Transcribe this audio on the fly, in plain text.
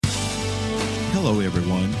Hello,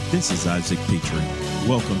 everyone. This is Isaac Petrie.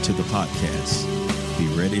 Welcome to the podcast. Be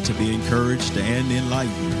ready to be encouraged and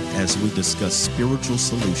enlightened as we discuss spiritual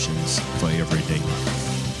solutions for everyday life.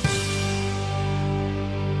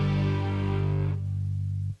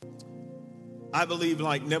 I believe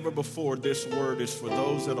like never before, this word is for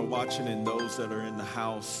those that are watching and those that are in the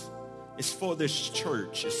house. It's for this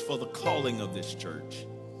church. It's for the calling of this church.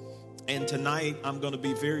 And tonight, I'm going to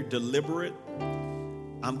be very deliberate.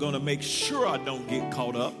 I'm going to make sure I don't get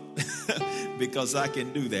caught up because I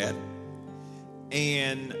can do that.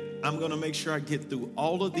 And I'm going to make sure I get through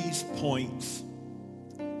all of these points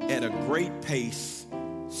at a great pace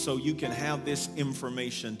so you can have this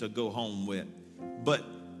information to go home with. But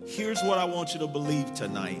here's what I want you to believe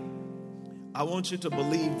tonight. I want you to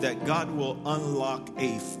believe that God will unlock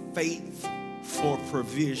a faith for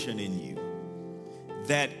provision in you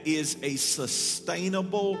that is a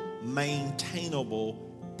sustainable, maintainable,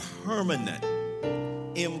 permanent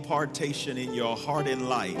impartation in your heart and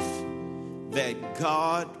life that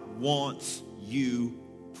God wants you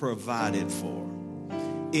provided for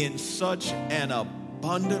in such an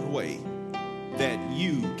abundant way that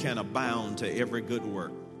you can abound to every good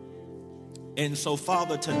work. And so,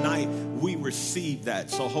 Father, tonight we receive that.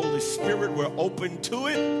 So, Holy Spirit, we're open to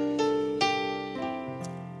it.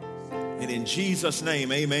 And in Jesus'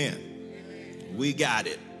 name, amen. We got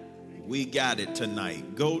it. We got it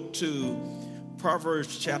tonight. Go to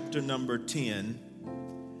Proverbs chapter number 10.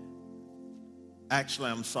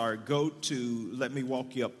 Actually, let me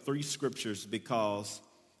walk you up 3 scriptures because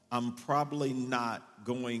I'm probably not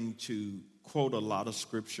going to quote a lot of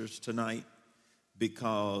scriptures tonight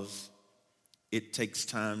because it takes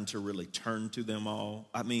time to really turn to them all.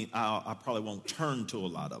 I probably won't turn to a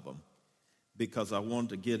lot of them because I want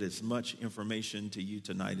to get as much information to you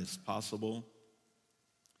tonight as possible.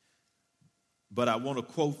 But I want to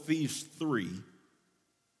quote these 3.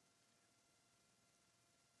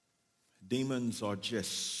 Demons are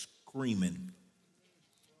just screaming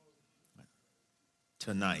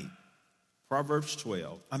tonight. Genesis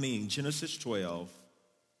 12,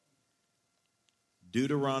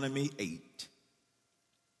 Deuteronomy 8,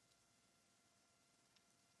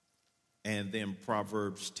 and then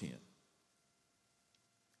Proverbs 10. I'm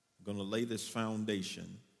going to lay this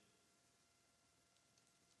foundation.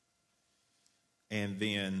 And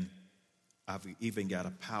then I've even got a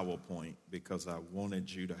PowerPoint because I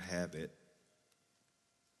wanted you to have it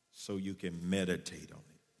so you can meditate on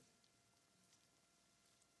it.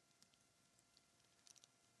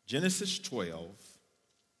 Genesis 12.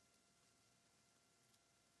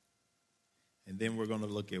 And then we're going to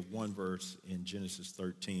look at one verse in Genesis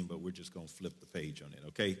 13, but we're just going to flip the page on it,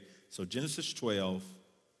 okay? So Genesis 12,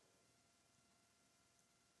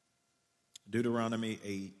 Deuteronomy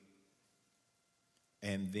 8,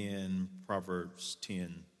 and then Proverbs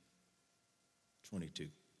 10:22.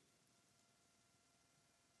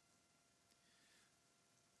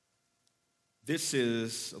 This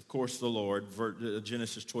is, of course, the Lord,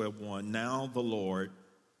 Genesis 12:1. Now the Lord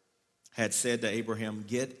had said to Abraham,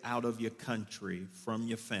 get out of your country, from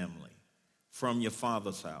your family, from your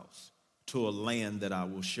father's house, to a land that I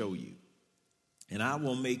will show you. And I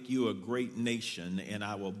will make you a great nation, and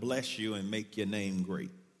I will bless you and make your name great.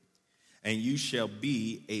 And you shall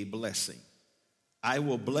be a blessing. I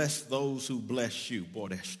will bless those who bless you. Boy,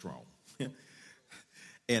 that's strong.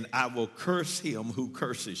 And I will curse him who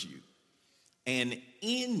curses you. And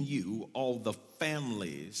in you all the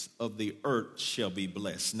families of the earth shall be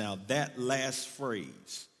blessed. Now that last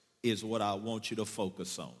phrase is what I want you to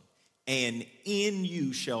focus on. And in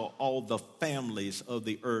you shall all the families of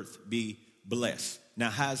the earth be blessed.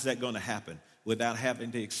 Now how's that going to happen? Without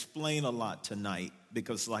having to explain a lot tonight,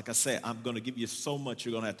 because like I said, I'm going to give you so much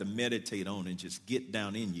you're going to have to meditate on and just get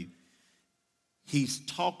down in you. He's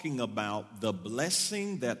talking about the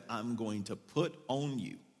blessing that I'm going to put on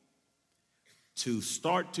you to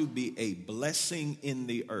start to be a blessing in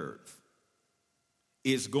the earth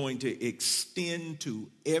is going to extend to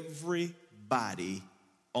everybody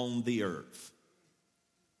on the earth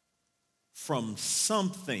from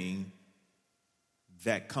something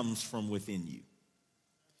that comes from within you.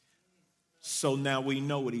 So now we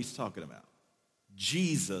know what he's talking about.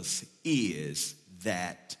 Jesus is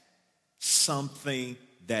that something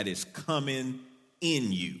that is coming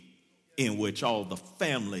in you, in which all the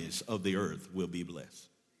families of the earth will be blessed.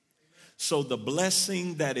 So the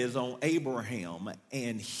blessing that is on Abraham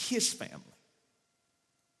and his family,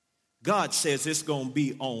 God says it's going to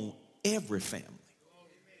be on every family.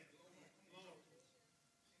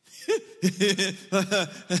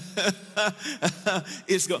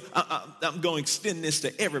 I'm going to extend this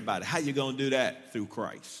to everybody. How you going to do that? Through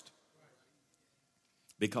Christ.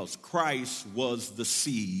 because Christ was the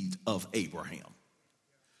seed of Abraham.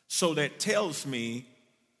 So that tells me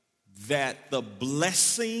that the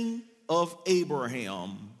blessing of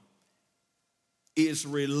Abraham is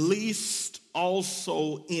released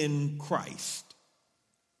also in Christ.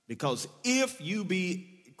 Because if you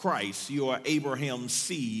be Christ, you are Abraham's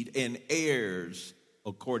seed and heirs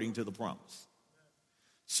according to the promise.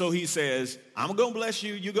 So he says, I'm going to bless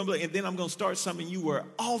you, you're going to bless, and then I'm going to start something you where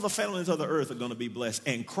all the families of the earth are going to be blessed,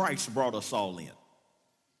 and Christ brought us all in.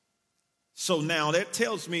 So now that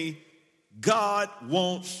tells me God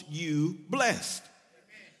wants you blessed.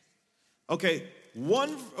 Okay,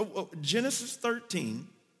 Genesis 13,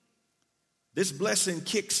 this blessing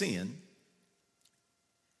kicks in.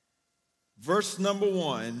 Verse number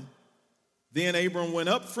 1, then Abram went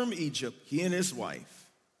up from Egypt, he and his wife,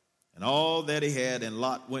 and all that he had, and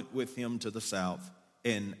Lot went with him to the south.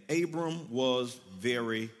 And Abram was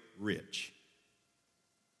very rich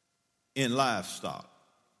in livestock,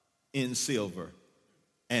 in silver,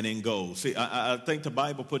 and in gold. See, I think the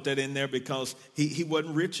Bible put that in there because he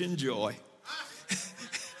wasn't rich in joy.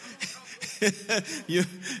 He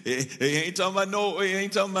ain't talking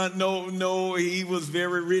about no, he was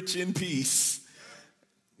very rich in peace.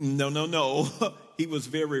 No. He was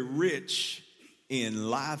very rich in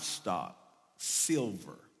livestock,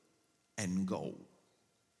 silver, and gold.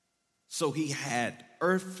 So he had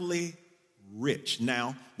earthly rich.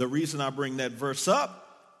 Now, the reason I bring that verse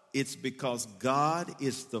up, it's because God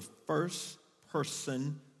is the first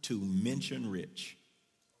person to mention rich.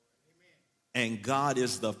 And God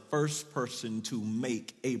is the first person to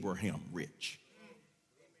make Abraham rich.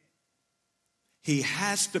 He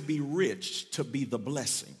has to be rich to be the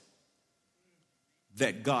blessing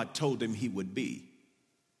that God told him he would be.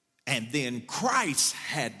 And then Christ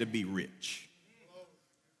had to be rich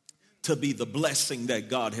to be the blessing that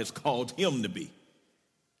God has called him to be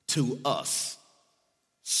to us.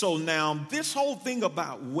 So now this whole thing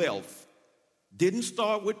about wealth didn't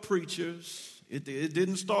start with preachers. It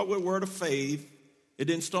didn't start with Word of Faith. It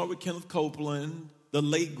didn't start with Kenneth Copeland, the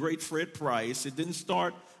late, great Fred Price. It didn't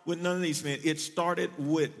start with none of these men. It started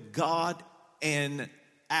with God and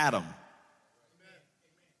Adam.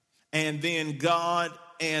 And then God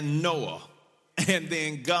and Noah. And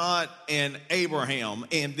then God and Abraham.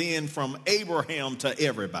 And then from Abraham to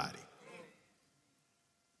everybody.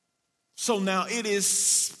 So now it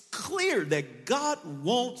is clear that God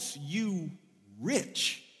wants you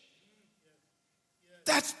rich.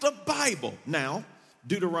 That's the Bible. Now,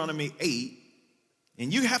 Deuteronomy 8,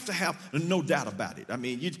 and you have to have no doubt about it. I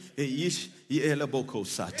mean,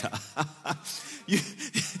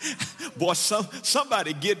 boy,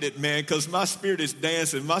 somebody getting it, man, because my spirit is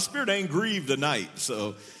dancing. My spirit ain't grieved tonight.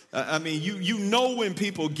 So, I mean, you know when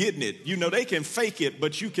people getting it. You know, they can fake it,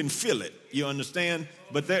 but you can feel it. You understand?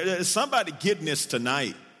 But there's somebody getting this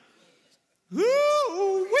tonight.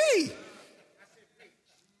 Woo-wee.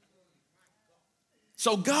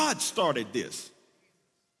 So God started this.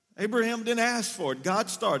 Abraham didn't ask for it. God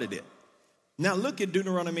started it. Now look at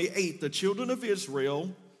Deuteronomy 8. The children of Israel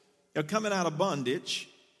are coming out of bondage.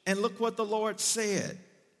 And look what the Lord said.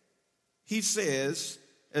 He says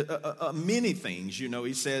many things, you know.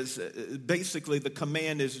 He says basically the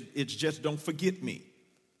command is it's just don't forget me.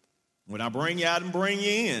 When I bring you out and bring you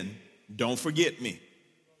in, don't forget me.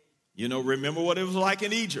 You know, remember what it was like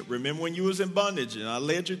in Egypt. Remember when you was in bondage and I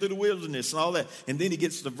led you through the wilderness and all that. And then he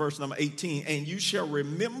gets to verse number 18. And you shall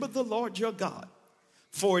remember the Lord your God.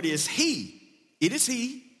 For it is he. It is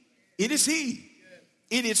he. It is he.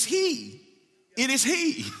 It is he. It is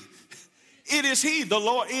he. It is he. The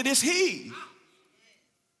Lord. It is he.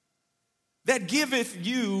 That giveth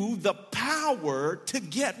you the power to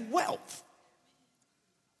get wealth.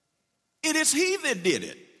 It is he that did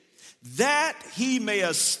it. That he may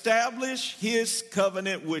establish his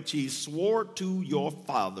covenant which he swore to your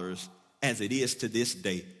fathers as it is to this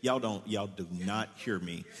day. Y'all do not hear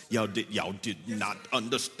me. Y'all did not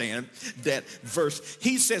understand that verse.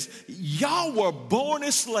 He says, y'all were born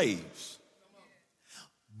as slaves,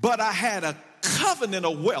 but I had a covenant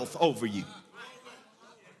of wealth over you.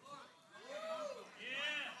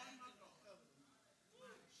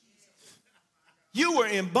 You were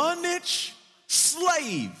in bondage,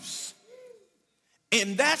 slaves.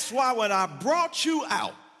 And that's why when I brought you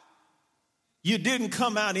out, you didn't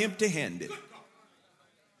come out empty-handed.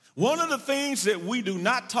 One of the things that we do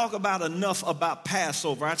not talk about enough about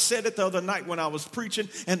Passover, I said it the other night when I was preaching,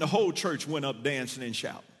 and the whole church went up dancing and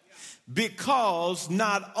shouting. Because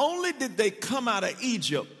not only did they come out of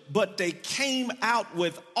Egypt, but they came out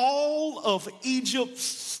with all of Egypt's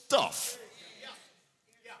stuff.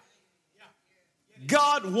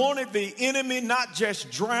 God wanted the enemy not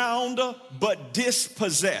just drowned, but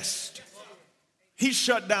dispossessed. He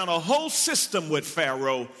shut down a whole system with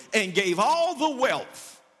Pharaoh and gave all the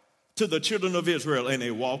wealth to the children of Israel, and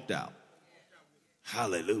they walked out.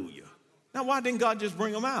 Hallelujah. Now, why didn't God just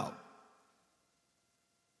bring them out?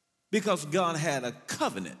 Because God had a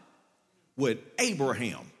covenant with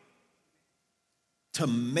Abraham to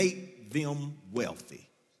make them wealthy.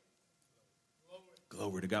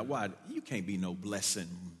 Glory to God. Why? You can't be no blessing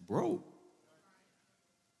broke.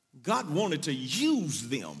 God wanted to use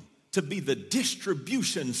them to be the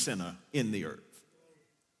distribution center in the earth.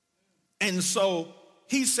 And so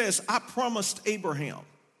he says, I promised Abraham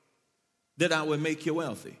that I would make you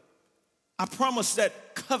wealthy. I promised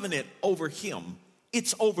that covenant over him.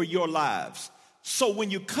 It's over your lives. So when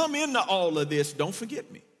you come into all of this, don't forget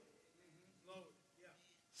me.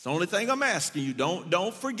 It's the only thing I'm asking you.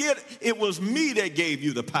 Don't forget it was me that gave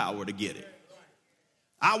you the power to get it.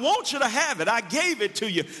 I want you to have it. I gave it to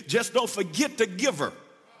you. Just don't forget the giver.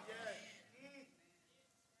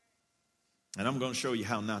 And I'm going to show you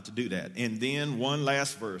how not to do that. And then one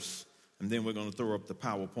last verse, and then we're going to throw up the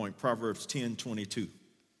PowerPoint. Proverbs 10:22.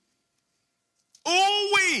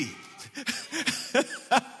 Ooh-wee!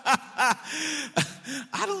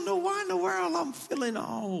 I don't know why in the world I'm feeling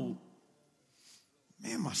all,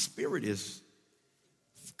 man, my spirit is,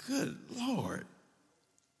 good Lord.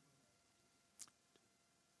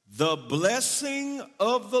 The blessing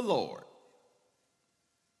of the Lord.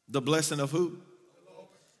 The blessing of who?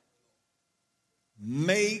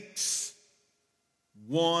 Makes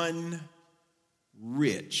one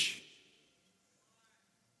rich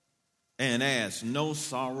and adds no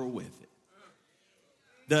sorrow with it.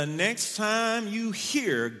 The next time you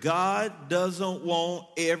hear God doesn't want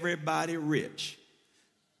everybody rich,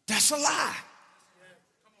 that's a lie.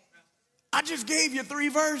 I just gave you 3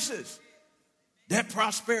 verses. That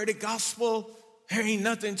prosperity gospel, there ain't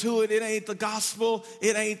nothing to it. It ain't the gospel.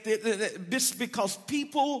 It ain't this, because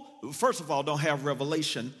people, first of all, don't have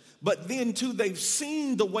revelation. But then, too, they've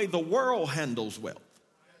seen the way the world handles wealth.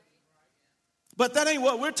 But that ain't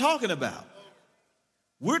what we're talking about.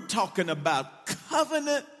 We're talking about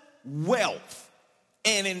covenant wealth,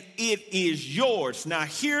 and it is yours. Now,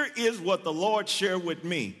 here is what the Lord shared with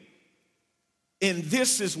me, and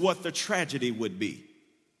this is what the tragedy would be.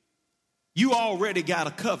 You already got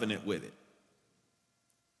a covenant with it.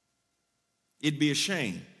 It'd be a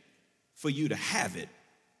shame for you to have it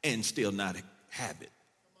and still not have it.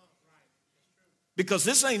 Because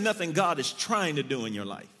this ain't nothing God is trying to do in your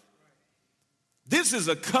life. This is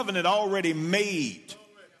a covenant already made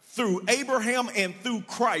through Abraham and through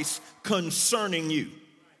Christ concerning you.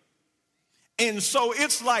 And so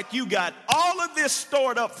it's like you got all of this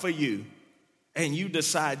stored up for you and you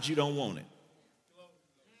decide you don't want it.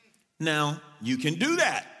 Now, you can do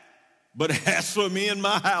that, but as for me and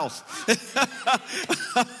my house,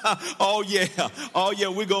 oh yeah,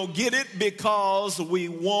 we're going to get it because we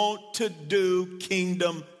want to do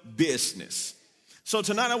kingdom business. So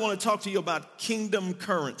tonight I want to talk to you about kingdom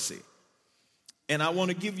currency. And I want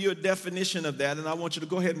to give you a definition of that, and I want you to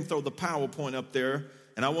go ahead and throw the PowerPoint up there,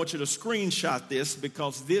 and I want you to screenshot this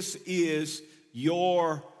because this is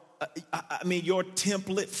your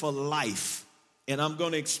template for life. And I'm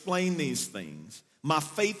going to explain these things. My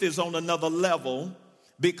faith is on another level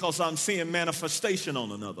because I'm seeing manifestation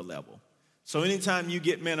on another level. So anytime you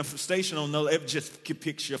get manifestation on another, it just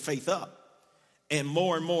picks your faith up. And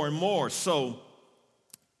more and more and more. So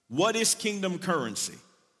what is kingdom currency?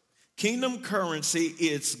 Kingdom currency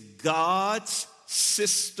is God's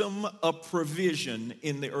system of provision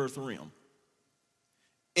in the earth realm.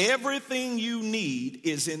 Everything you need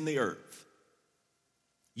is in the earth.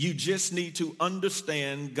 You just need to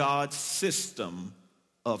understand God's system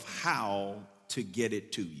of how to get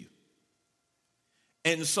it to you.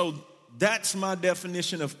 And so that's my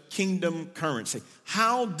definition of kingdom currency.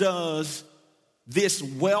 How does this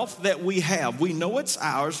wealth that we have, we know it's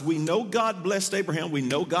ours. We know God blessed Abraham. We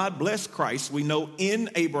know God blessed Christ. We know in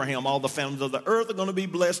Abraham all the families of the earth are going to be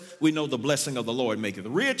blessed. We know the blessing of the Lord maketh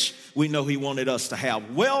rich. We know he wanted us to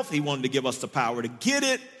have wealth. He wanted to give us the power to get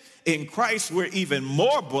it. In Christ, we're even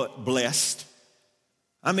more blessed,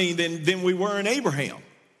 than we were in Abraham,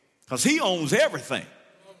 because he owns everything.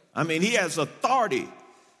 He has authority.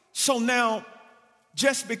 So now,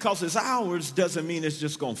 just because it's ours doesn't mean it's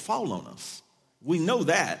just going to fall on us. We know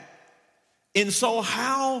that. And so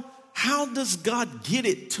how does God get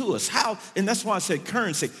it to us? How? And that's why I said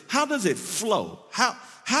currency. How does it flow?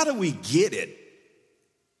 How do we get it?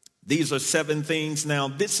 These are 7 things. Now,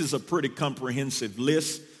 this is a pretty comprehensive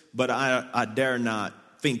list. But I dare not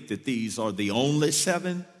think that these are the only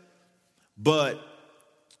 7. But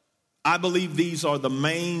I believe these are the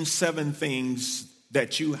main 7 things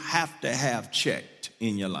that you have to have checked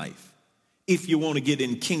in your life if you want to get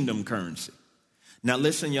in kingdom currency. Now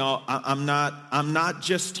listen, y'all, I'm not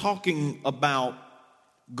just talking about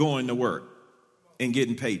going to work and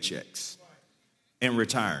getting paychecks and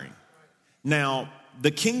retiring. Now,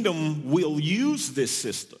 the kingdom will use this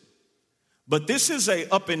system, but this is a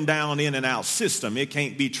up and down, in and out system. It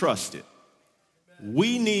can't be trusted.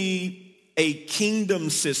 We need a kingdom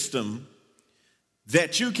system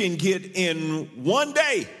that you can get in one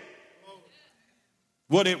day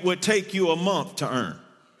what it would take you a month to earn.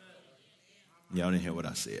 Y'all didn't hear what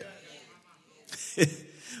I said.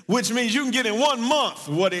 Which means you can get in 1 month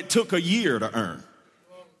what it took a year to earn.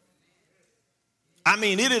 I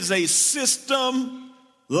mean, it is a system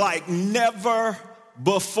like never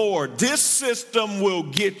before. This system will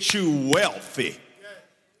get you wealthy.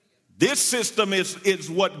 This system is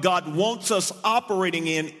what God wants us operating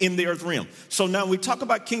in the earth realm. So now we talk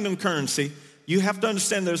about kingdom currency. You have to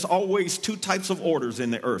understand there's always 2 types of orders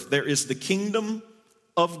in the earth. There is the kingdom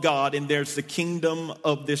of God and there's the kingdom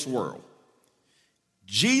of this world.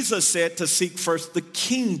 Jesus said to seek first the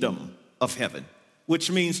kingdom of heaven,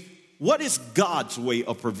 which means what is God's way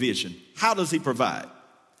of provision? How does he provide?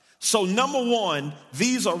 So number 1,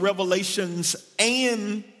 these are revelations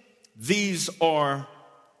and these are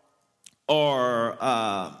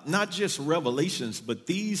not just revelations, but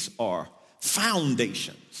these are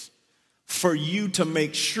foundations for you to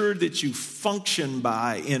make sure that you function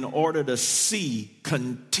by in order to see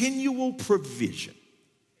continual provision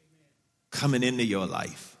coming into your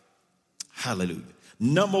life. Hallelujah.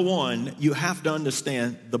 Number 1, you have to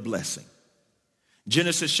understand the blessing.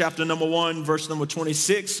 Genesis chapter number 1, verse number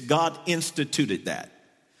 26, God instituted that.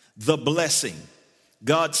 The blessing.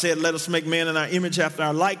 God said, let us make man in our image after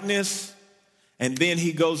our likeness. And then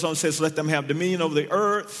he goes on and says, let them have dominion over the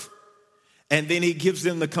earth. And then he gives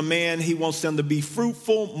them the command. He wants them to be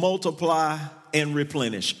fruitful, multiply, and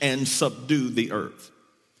replenish, and subdue the earth.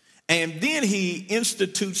 And then he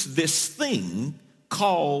institutes this thing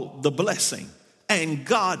called the blessing. And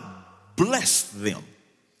God blessed them.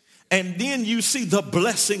 And then you see the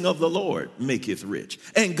blessing of the Lord maketh rich.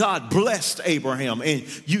 And God blessed Abraham, and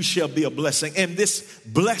you shall be a blessing. And this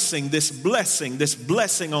blessing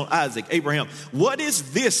on Isaac, Abraham, what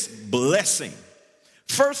is this blessing?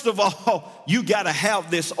 First of all, you got to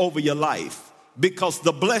have this over your life because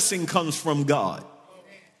the blessing comes from God.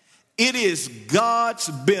 It is God's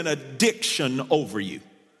benediction over you.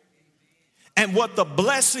 And what the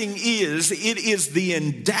blessing is, it is the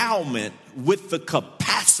endowment with the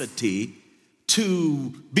capacity to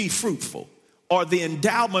be fruitful, or the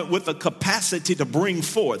endowment with the capacity to bring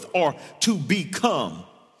forth, or to become,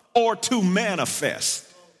 or to manifest.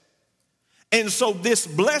 And so this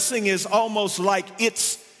blessing is almost like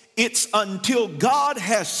it's until God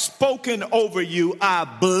has spoken over you, I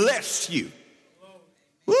bless you.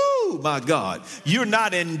 Woo, my God. You're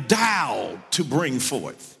not endowed to bring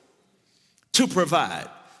forth, to provide.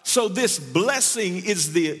 So this blessing is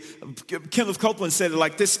Kenneth Copeland said it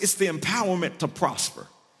like this, it's the empowerment to prosper.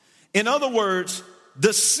 In other words,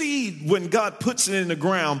 the seed, when God puts it in the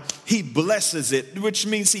ground, he blesses it, which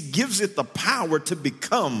means he gives it the power to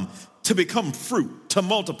become fruit, to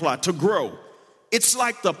multiply, to grow. It's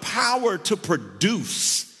like the power to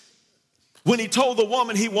produce. When he told the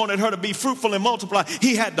woman he wanted her to be fruitful and multiply,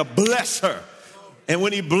 he had to bless her. And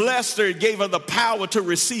when he blessed her, it gave her the power to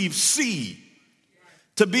receive seed,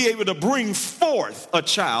 to be able to bring forth a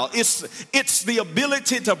child. It's the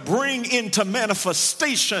ability to bring into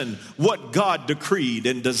manifestation what God decreed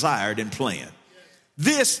and desired and planned.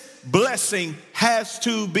 This blessing has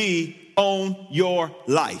to be on your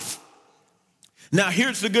life. Now,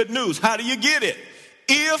 here's the good news. How do you get it?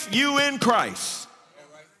 If you in Christ,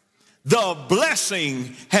 the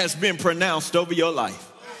blessing has been pronounced over your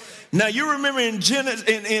life. Now, you remember in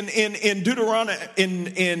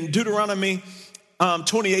Deuteronomy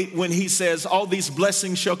 28, when he says, all these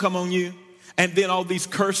blessings shall come on you, and then all these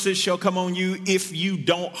curses shall come on you if you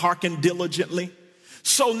don't hearken diligently.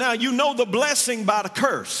 So now you know the blessing by the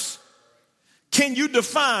curse. Can you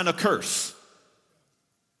define a curse?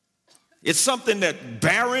 It's something that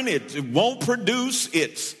barren, it won't produce,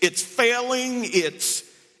 it's failing, it's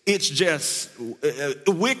just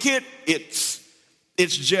wicked, it's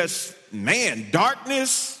just,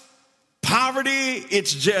 darkness, poverty.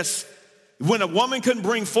 It's just, when a woman couldn't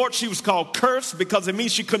bring forth, she was called cursed because it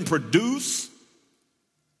means she couldn't produce.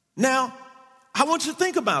 Now, I want you to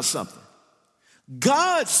think about something.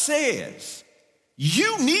 God says,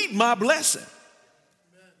 you need my blessing.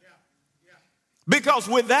 Because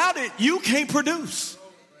without it, you can't produce.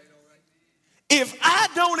 If I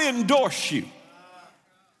don't endorse you,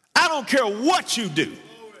 I don't care what you do,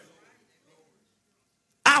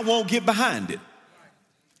 I won't get behind it.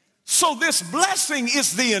 So this blessing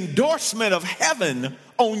is the endorsement of heaven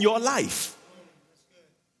on your life.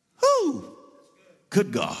 Whoo!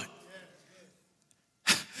 Good God.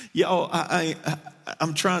 Y'all,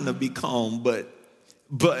 I'm trying to be calm, but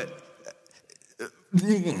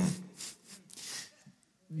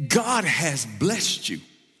God has blessed you.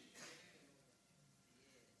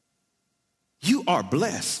 You are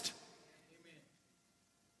blessed.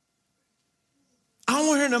 I don't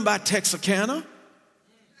want to hear nothing about Texarkana.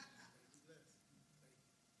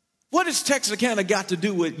 What has Texarkana got to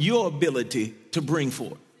do with your ability to bring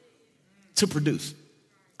forth, to produce?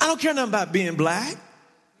 I don't care nothing about being black.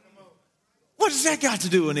 What does that got to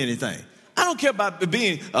do with anything? I don't care about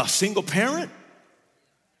being a single parent.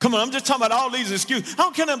 Come on, I'm just talking about all these excuses. I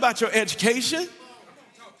don't care nothing about your education.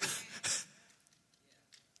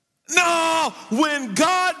 No, when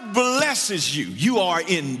God blesses you, you are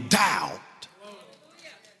endowed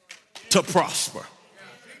to prosper.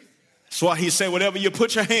 That's why he said, whatever you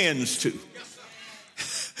put your hands to,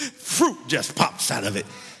 fruit just pops out of it.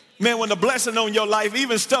 Man, when the blessing on your life,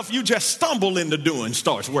 even stuff you just stumble into doing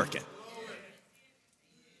starts working.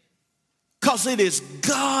 Because it is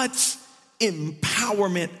God's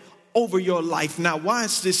empowerment over your life. Now, why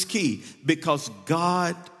is this key? Because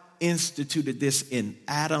God instituted this in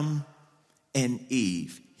Adam and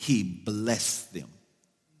Eve. He blessed them,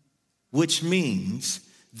 which means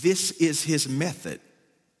this is his method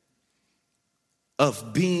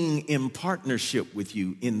of being in partnership with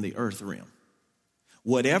you in the earth realm.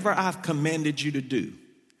 Whatever I've commanded you to do,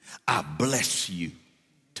 I bless you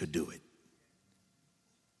to do it.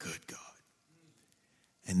 Good God.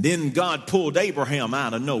 And then God pulled Abraham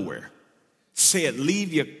out of nowhere, said,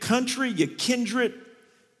 leave your country, your kindred,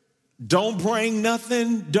 don't bring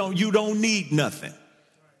nothing, you don't need nothing.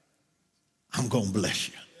 I'm going to bless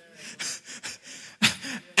you.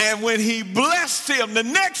 And when he blessed him, the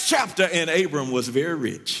next chapter, and Abram was very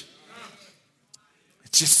rich.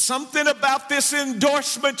 It's just something about this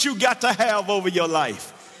endorsement you got to have over your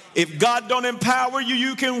life. If God don't empower you,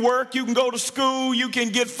 you can work, you can go to school, you can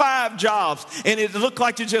get 5 jobs, and it look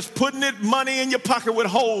like you're just putting money in your pocket with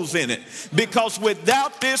holes in it. Because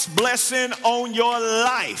without this blessing on your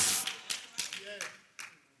life,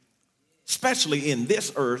 especially in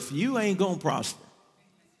this earth, you ain't gonna prosper.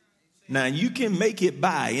 Now, you can make it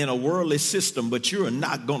by in a worldly system, but you're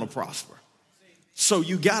not gonna prosper. So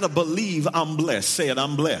you gotta believe I'm blessed. Say it,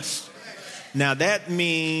 I'm blessed. Now that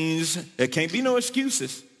means there can't be no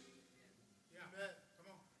excuses.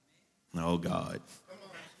 Oh, God.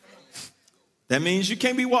 That means you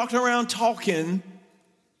can't be walking around talking,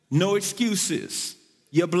 no excuses.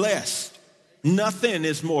 You're blessed. Nothing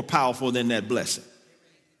is more powerful than that blessing.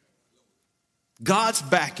 God's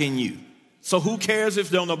backing you. So who cares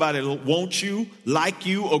if don't nobody want you, like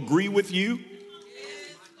you, agree with you?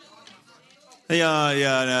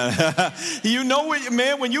 Yeah. You know what,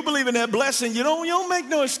 man, when you believe in that blessing, you don't make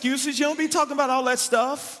no excuses. You don't be talking about all that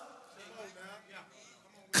stuff.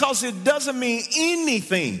 Because it doesn't mean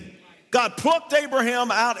anything. God plucked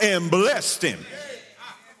Abraham out and blessed him.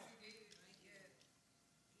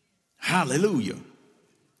 Hallelujah.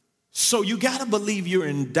 So you got to believe you're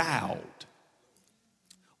endowed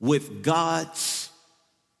with God's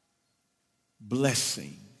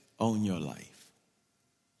blessing on your life.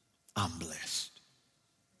 I'm blessed.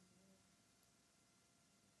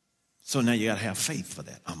 So now you got to have faith for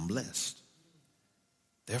that. I'm blessed.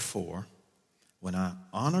 Therefore, when I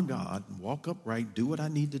honor God, walk upright, do what I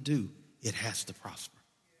need to do, it has to prosper.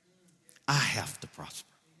 I have to prosper.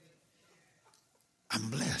 I'm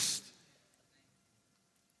blessed.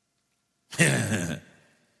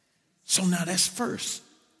 So now that's first.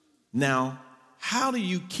 Now, how do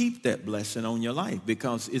you keep that blessing on your life?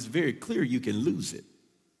 Because it's very clear you can lose it.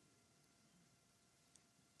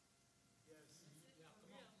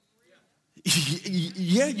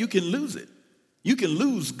 Yeah, you can lose it. You can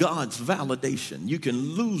lose God's validation. You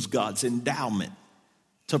can lose God's endowment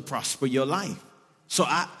to prosper your life. So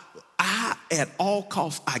I at all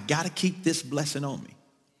costs, I got to keep this blessing on me.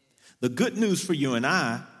 The good news for you and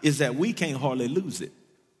I is that we can't hardly lose it.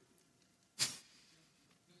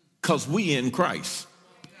 Because we in Christ.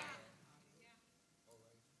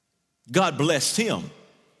 God blessed him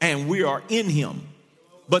and we are in him.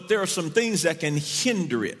 But there are some things that can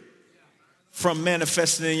hinder it from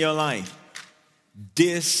manifesting in your life.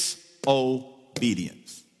 Disobedience.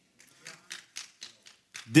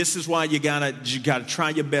 This is why you gotta try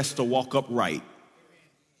your best to walk upright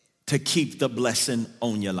to keep the blessing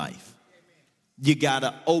on your life. You got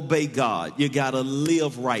to obey God. You got to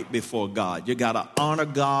live right before God. You got to honor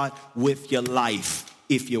God with your life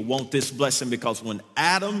if you want this blessing, because when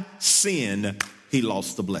Adam sinned, he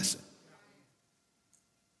lost the blessing.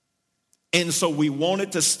 And so we want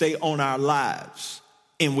it to stay on our lives,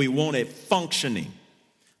 and we want it functioning.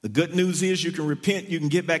 The good news is you can repent, you can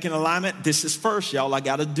get back in alignment. This is first, y'all. I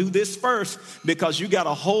got to do this first, because you got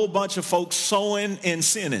a whole bunch of folks sowing and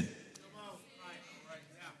sinning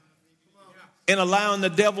and allowing the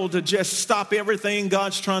devil to just stop everything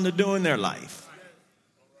God's trying to do in their life,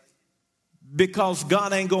 because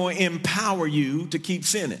God ain't going to empower you to keep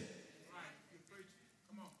sinning.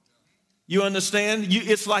 You understand?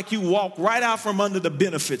 It's like you walk right out from under the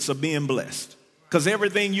benefits of being blessed, because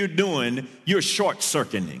everything you're doing, you're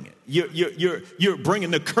short-circuiting it. You're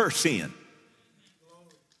bringing the curse in.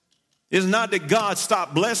 It's not that God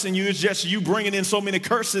stopped blessing you. It's just you bringing in so many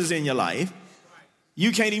curses in your life,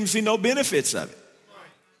 you can't even see no benefits of it.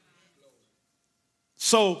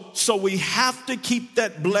 So we have to keep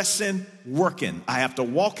that blessing working. I have to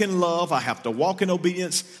walk in love. I have to walk in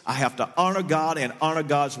obedience. I have to honor God and honor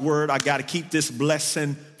God's word. I got to keep this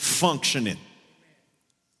blessing functioning.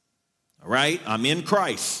 All right? I'm in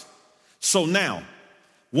Christ. So now,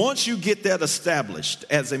 once you get that established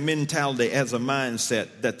as a mentality, as a mindset,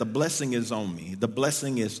 that the blessing is on me, the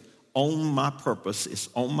blessing is on my purpose, it's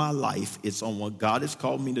on my life, it's on what God has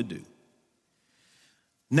called me to do.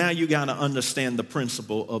 Now you got to understand the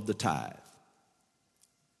principle of the tithe.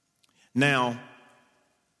 Now,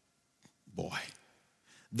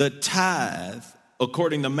 the tithe,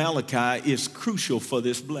 according to Malachi, is crucial for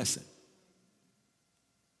this blessing.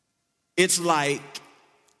 It's like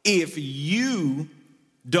if you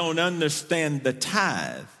don't understand the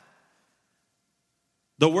tithe,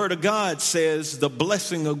 the word of God says the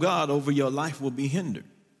blessing of God over your life will be hindered.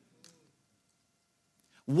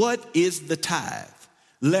 What is the tithe?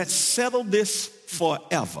 Let's settle this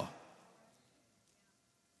forever.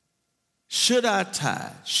 Should I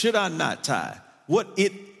tithe? Should I not tithe?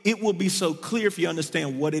 It will be so clear if you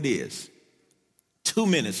understand what it is. 2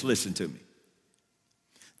 minutes, listen to me.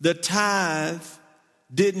 The tithe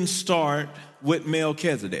didn't start with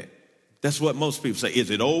Melchizedek. That's what most people say.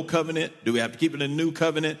 Is it old covenant? Do we have to keep it in the new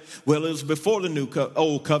covenant? Well, it was before the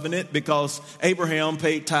old covenant, because Abraham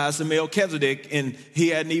paid tithes to Melchizedek, and he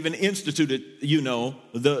hadn't even instituted,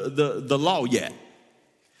 the law yet.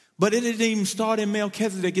 But it didn't even start in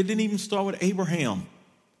Melchizedek. It didn't even start with Abraham.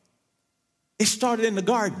 It started in the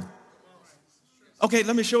garden. Okay,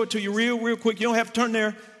 let me show it to you real quick. You don't have to turn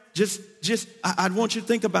there. I want you to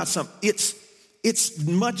think about something. It's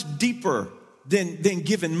much deeper than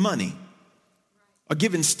giving money or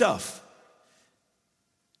giving stuff.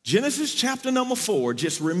 Genesis chapter number 4,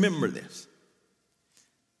 just remember this.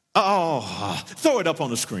 Oh, throw it up on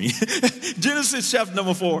the screen. Genesis chapter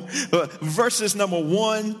number 4, verses number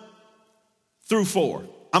 1 through 4.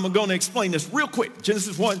 I'm going to explain this real quick.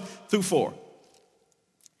 Genesis 1 through 4.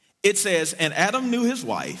 It says, and Adam knew his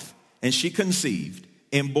wife, and she conceived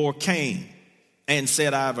and bore Cain, and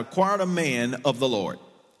said, I have acquired a man of the Lord.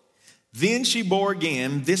 Then she bore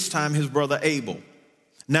again, this time his brother Abel.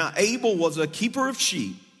 Now Abel was a keeper of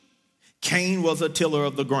sheep. Cain was a tiller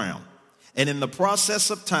of the ground. And in the process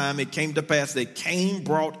of time, it came to pass that Cain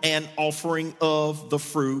brought an offering of the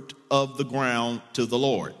fruit of the ground to the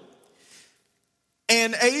Lord.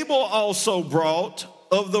 And Abel also brought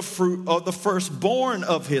of the fruit of the firstborn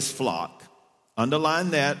of his flock.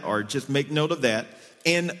 Underline that, or just make note of that.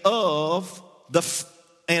 And of the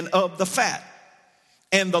fat.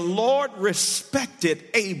 And the Lord respected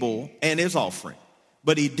Abel and his offering,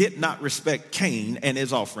 but he did not respect Cain and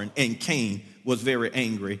his offering. And Cain was very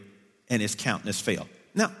angry, and his countenance fell.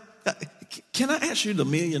 Now, can I ask you the $1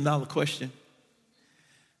 million question?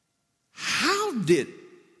 How did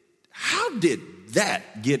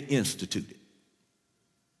that get instituted?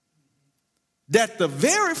 That the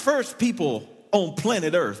very first people on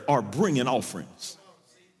planet Earth are bringing offerings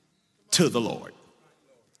to the Lord.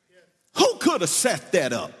 Who could have set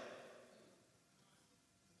that up?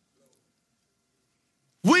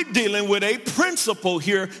 We're dealing with a principle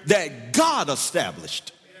here that God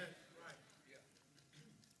established.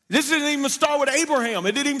 This didn't even start with Abraham.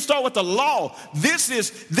 It didn't even start with the law. This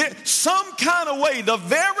is some kind of way. The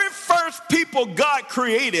very first people God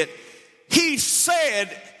created, he said,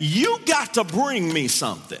 you got to bring me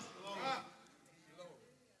something.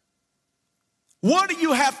 What do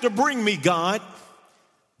you have to bring me, God?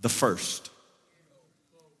 The first.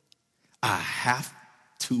 I have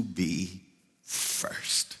to be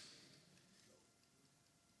first.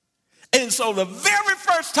 And so the very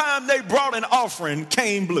first time they brought an offering,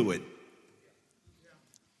 Cain blew it.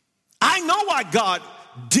 I know why God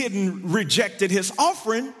didn't rejected his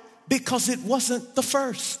offering, because it wasn't the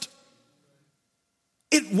first.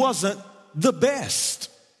 It wasn't the best.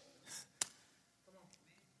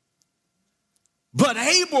 But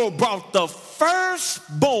Abel brought the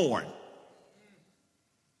firstborn.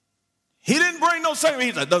 He didn't bring no second.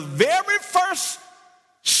 He said, the very first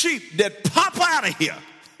sheep that pop out of here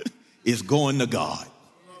is going to God.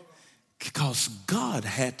 Because God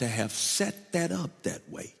had to have set that up that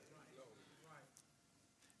way.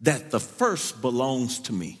 That the first belongs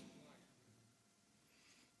to me.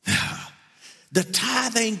 The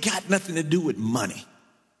tithe ain't got nothing to do with money.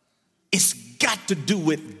 It's got to do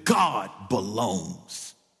with God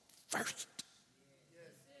belongs first.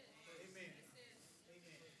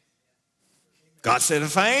 God said,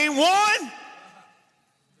 if I ain't one,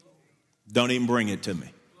 don't even bring it to me.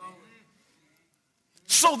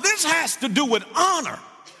 So this has to do with honor.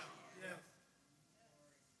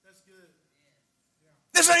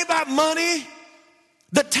 This ain't about money.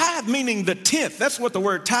 The tithe meaning the tenth. That's what the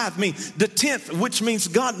word tithe means. The tenth, which means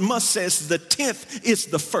God must says the tenth is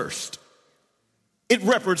the first. It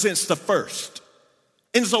represents the first.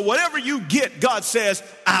 And so whatever you get, God says,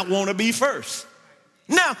 I want to be first.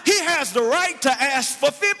 Now, he has the right to ask for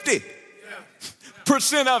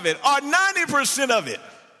 50% of it or 90% of it.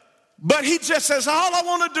 But he just says, all I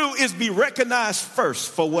want to do is be recognized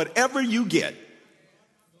first for whatever you get.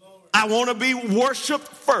 I want to be worshiped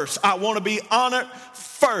first. I want to be honored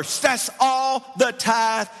first. That's all the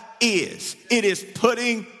tithe is. It is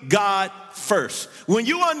putting God first. When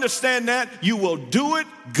you understand that, you will do it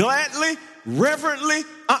gladly, reverently,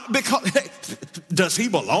 because does he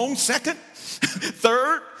belong second,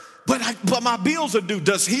 third? But my bills are due.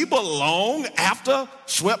 Does he belong after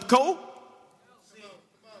SWEPCO?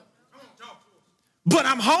 But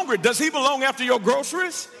I'm hungry. Does he belong after your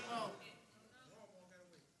groceries?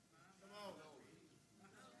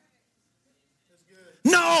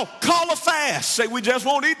 No, call a fast. Say, we just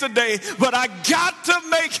won't eat today, but I got to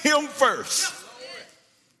make him first.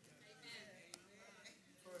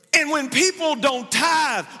 And when people don't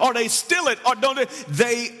tithe or they steal it or don't,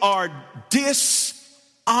 they are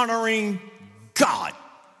dishonoring God.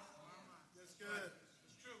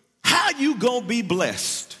 How you gonna be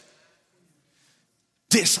blessed?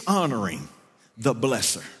 Dishonoring the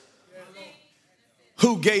blesser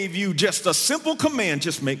who gave you just a simple command,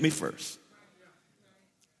 just make me first.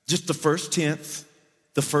 Just the first tenth,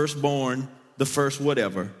 the firstborn, the first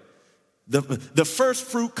whatever. The first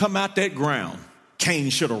fruit come out that ground. Cain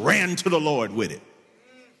should have ran to the Lord with it.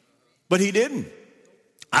 But he didn't.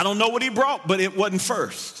 I don't know what he brought, but it wasn't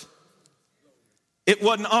first. It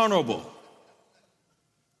wasn't honorable.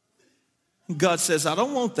 God says, I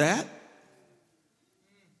don't want that.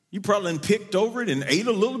 You probably picked over it and ate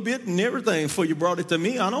a little bit and everything before you brought it to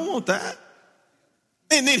me. I don't want that.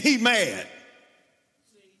 And then he mad.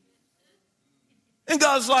 And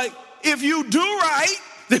God's like, if you do right,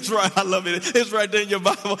 that's right, I love it. It's right there in your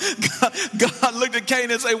Bible. God looked at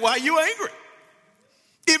Cain and said, why are you angry?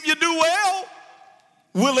 If you do well,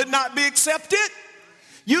 will it not be accepted?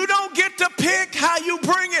 You don't get to pick how you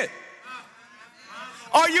bring it.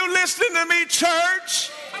 Are you listening to me,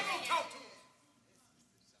 church?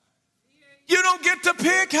 You don't get to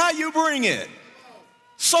pick how you bring it.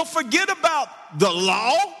 So forget about the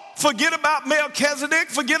law. Forget about Melchizedek.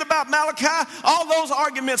 Forget about Malachi. All those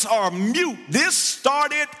arguments are mute. This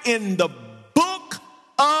started in the book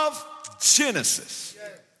of Genesis.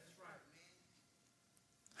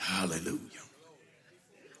 Hallelujah.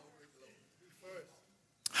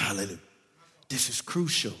 Hallelujah. This is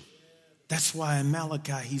crucial. That's why in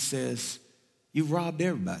Malachi he says, you robbed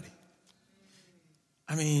everybody.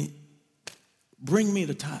 I mean, bring me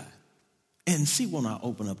the tithe and see when I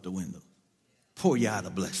open up the window. Pour you out a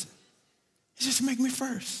blessing. Just make me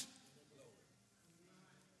first.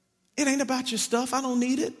 It ain't about your stuff. I don't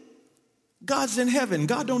need it. God's in heaven.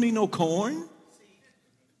 God don't need no corn.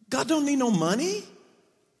 God don't need no money.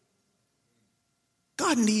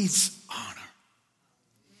 God needs honor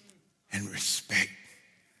and respect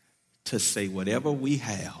to say whatever we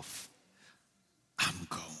have, I'm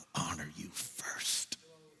going to honor you first.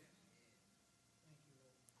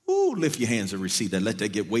 Ooh, lift your hands and receive that. Let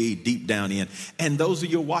that get way deep down in. And those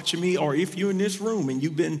of you watching me, or if you're in this room and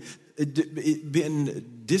you've been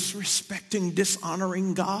disrespecting,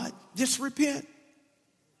 dishonoring God, just repent.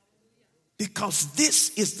 Because this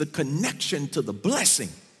is the connection to the blessing.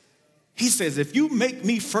 He says, if you make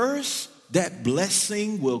me first, that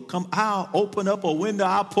blessing will come. I'll open up a window.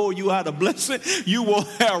 I'll pour you out a blessing. You will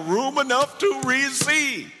have room enough to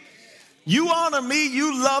receive. You honor me.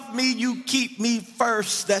 You love me. You keep me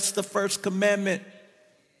first. That's the first commandment.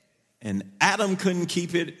 And Adam couldn't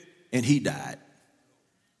keep it, and he died.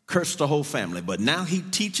 Cursed the whole family. But now he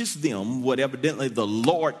teaches them what evidently the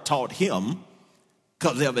Lord taught him,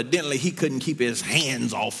 because evidently he couldn't keep his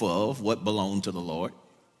hands off of what belonged to the Lord.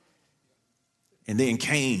 And then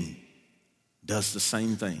Cain does the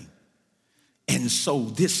same thing. And so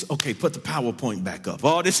this, okay, put the PowerPoint back up.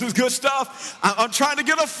 Oh, this is good stuff. I'm trying to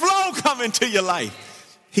get a flow coming to your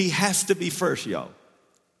life. He has to be first, y'all.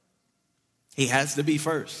 He has to be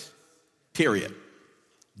first, period.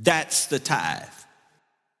 That's the tithe.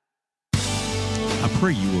 I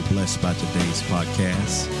pray you were blessed by today's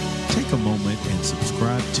podcast. Take a moment and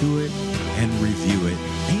subscribe to it and review it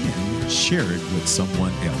and share it with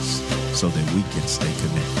someone else so that we can stay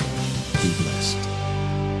connected. Be blessed.